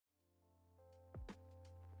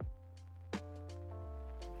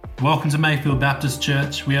Welcome to Mayfield Baptist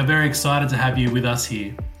Church. We are very excited to have you with us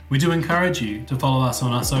here. We do encourage you to follow us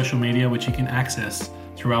on our social media, which you can access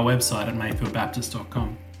through our website at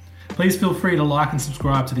mayfieldbaptist.com. Please feel free to like and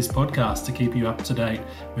subscribe to this podcast to keep you up to date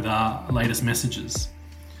with our latest messages.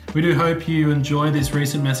 We do hope you enjoy this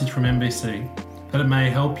recent message from MBC, that it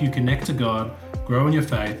may help you connect to God, grow in your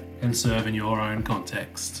faith, and serve in your own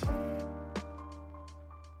context.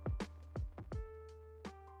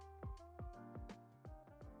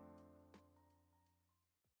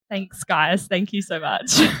 Thanks, guys. Thank you so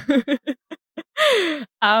much.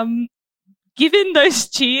 Given those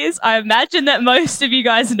cheers, I imagine that most of you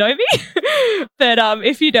guys know me. But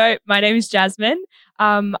if you don't, my name is Jasmine.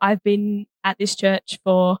 I've been at this church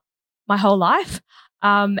for my whole life.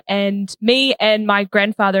 And me and my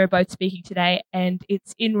grandfather are both speaking today, and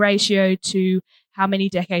it's in ratio to how many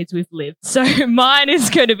decades we've lived. So mine is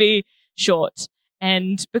going to be short.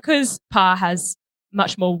 And because Pa has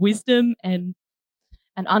much more wisdom and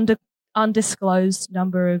an undisclosed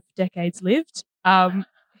number of decades lived,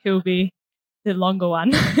 he'll be the longer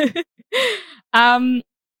one. My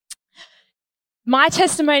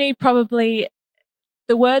testimony, probably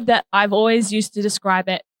the word that I've always used to describe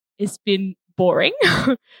it, has been boring.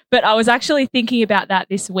 But I was actually thinking about that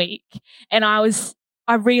this week, and I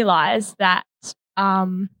realized that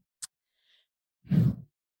the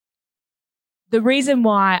reason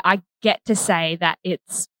why I get to say that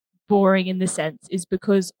it's boring in the sense is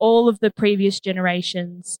because all of the previous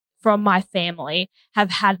generations from my family have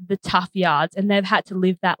had the tough yards, and they've had to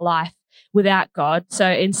live that life without God. So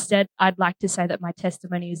instead, I'd like to say that my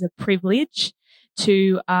testimony is a privilege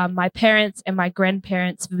to my parents and my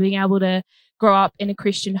grandparents for being able to grow up in a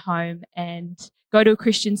Christian home and go to a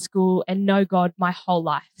Christian school and know God my whole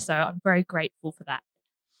life. So I'm very grateful for that.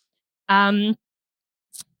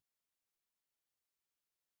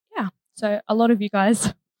 So a lot of you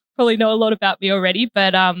guys probably know a lot about me already,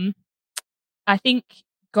 but I think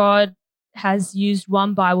God has used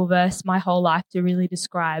one Bible verse my whole life to really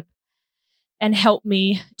describe and help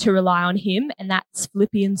me to rely on him, and that's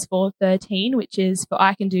Philippians 4:13, which is, "For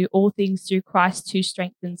I can do all things through Christ who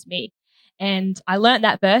strengthens me." And I learnt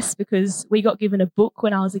that verse because we got given a book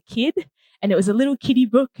when I was a kid, and it was a little kiddie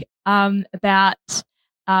book about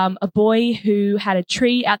a boy who had a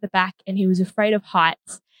tree out the back and he was afraid of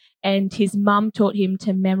heights, and his mum taught him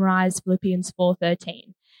to memorize Philippians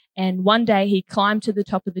 4:13. And one day he climbed to the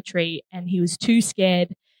top of the tree and he was too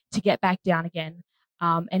scared to get back down again.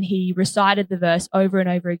 And he recited the verse over and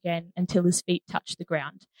over again until his feet touched the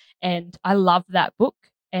ground. And I love that book,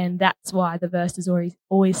 and that's why the verse has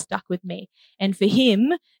always stuck with me. And for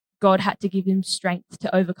him, God had to give him strength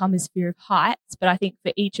to overcome his fear of heights. But I think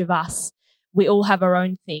for each of us, we all have our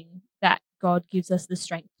own thing that God gives us the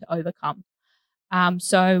strength to overcome.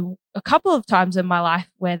 So a couple of times in my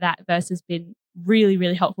life where that verse has been really,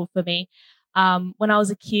 really helpful for me. When I was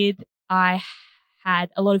a kid, I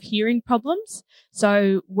had a lot of hearing problems.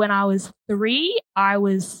 So when I was 3, I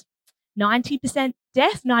was 90%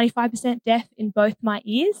 deaf, 95% deaf in both my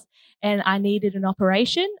ears, and I needed an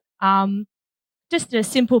operation. Just a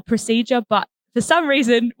simple procedure, but for some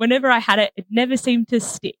reason, whenever I had it, it never seemed to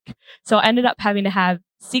stick. So I ended up having to have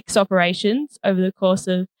 6 operations over the course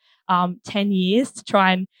of 10 years to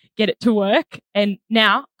try and get it to work. And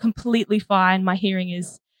now, completely fine. My hearing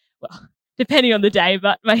is, well, depending on the day,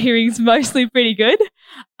 but my hearing's mostly pretty good.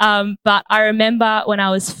 But I remember when I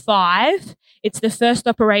was 5, it's the first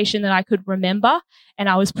operation that I could remember, and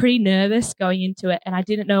I was pretty nervous going into it, and I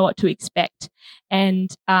didn't know what to expect.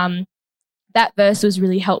 And that verse was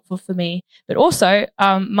really helpful for me. But also,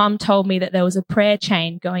 Mum told me that there was a prayer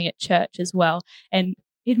chain going at church as well. And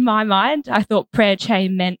in my mind, I thought prayer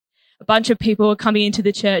chain meant a bunch of people were coming into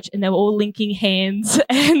the church and they were all linking hands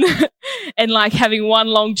and like having one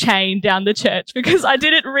long chain down the church, because I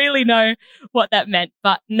didn't really know what that meant.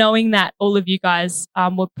 But knowing that all of you guys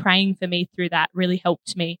were praying for me through that really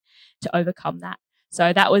helped me to overcome that.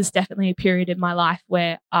 So that was definitely a period in my life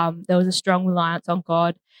where there was a strong reliance on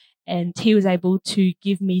God, and he was able to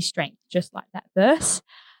give me strength, just like that verse.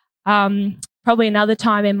 Probably another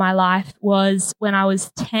time in my life was when I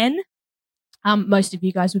was 10. Most of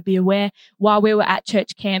you guys would be aware, while we were at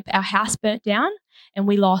church camp, our house burnt down and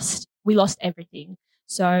we lost everything.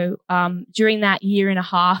 So during that year and a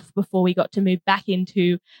half before we got to move back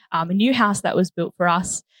into a new house that was built for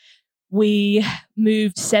us, we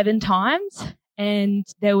moved 7 times, and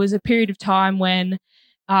there was a period of time when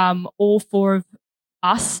all 4 of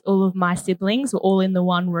us, all of my siblings, were all in the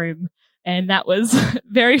one room. And that was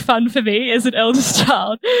very fun for me as an eldest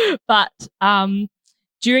child. But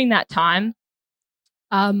during that time,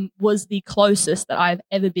 was the closest that I've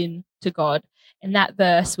ever been to God. And that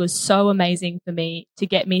verse was so amazing for me to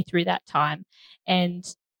get me through that time. And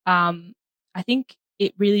I think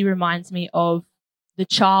it really reminds me of the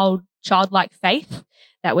childlike faith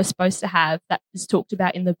that we're supposed to have, that is talked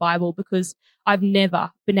about in the Bible, because I've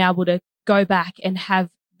never been able to go back and have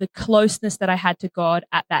the closeness that I had to God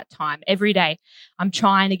at that time. Every day I'm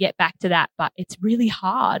trying to get back to that, but it's really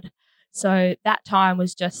hard. So that time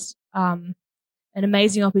was just an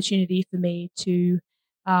amazing opportunity for me to,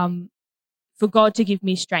 for God to give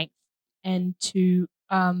me strength and to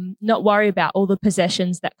not worry about all the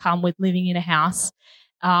possessions that come with living in a house,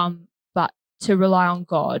 but to rely on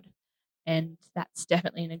God. And that's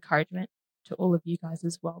definitely an encouragement to all of you guys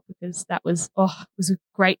as well, because that was, it was a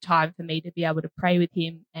great time for me to be able to pray with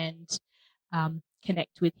him and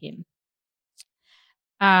connect with him.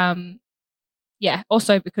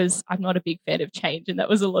 Also because I'm not a big fan of change, and that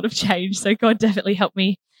was a lot of change. So God definitely helped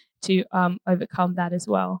me to overcome that as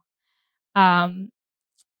well. And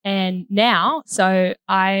now, so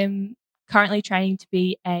I'm currently training to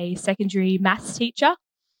be a secondary maths teacher,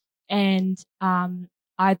 and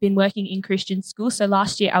I've been working in Christian school. So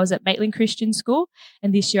last year I was at Maitland Christian School,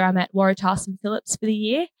 and this year I'm at Waratah St Phillips for the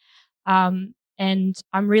year. And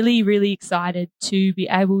I'm really, really excited to be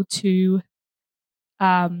able to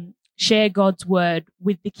share God's word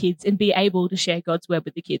with the kids and be able to share God's word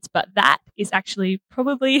with the kids. But that is actually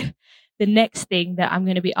probably the next thing that I'm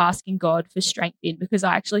going to be asking God for strength in, because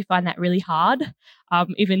I actually find that really hard.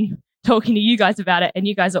 Even talking to you guys about it, and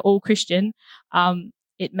you guys are all Christian,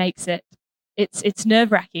 it makes it's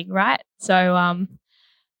nerve-wracking, right? So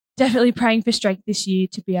definitely praying for strength this year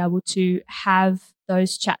to be able to have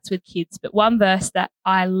those chats with kids. But one verse that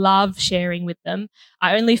I love sharing with them,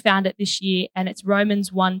 I only found it this year, and it's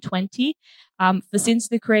Romans 1:20. For since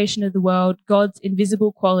the creation of the world, God's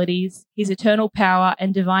invisible qualities, his eternal power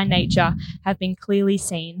and divine nature have been clearly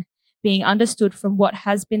seen, being understood from what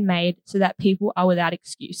has been made, so that people are without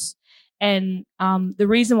excuse. And the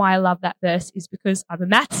reason why I love that verse is because I'm a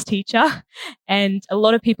maths teacher, and a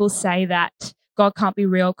lot of people say that God can't be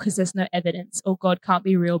real because there's no evidence, or God can't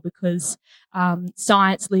be real because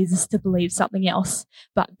science leads us to believe something else.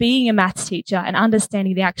 But being a maths teacher and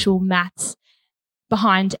understanding the actual maths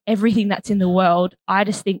behind everything that's in the world, I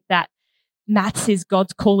just think that maths is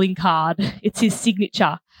God's calling card. It's his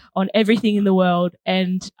signature on everything in the world.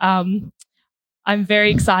 And I'm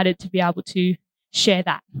very excited to be able to share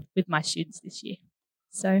that with my students this year.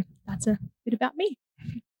 So that's a bit about me.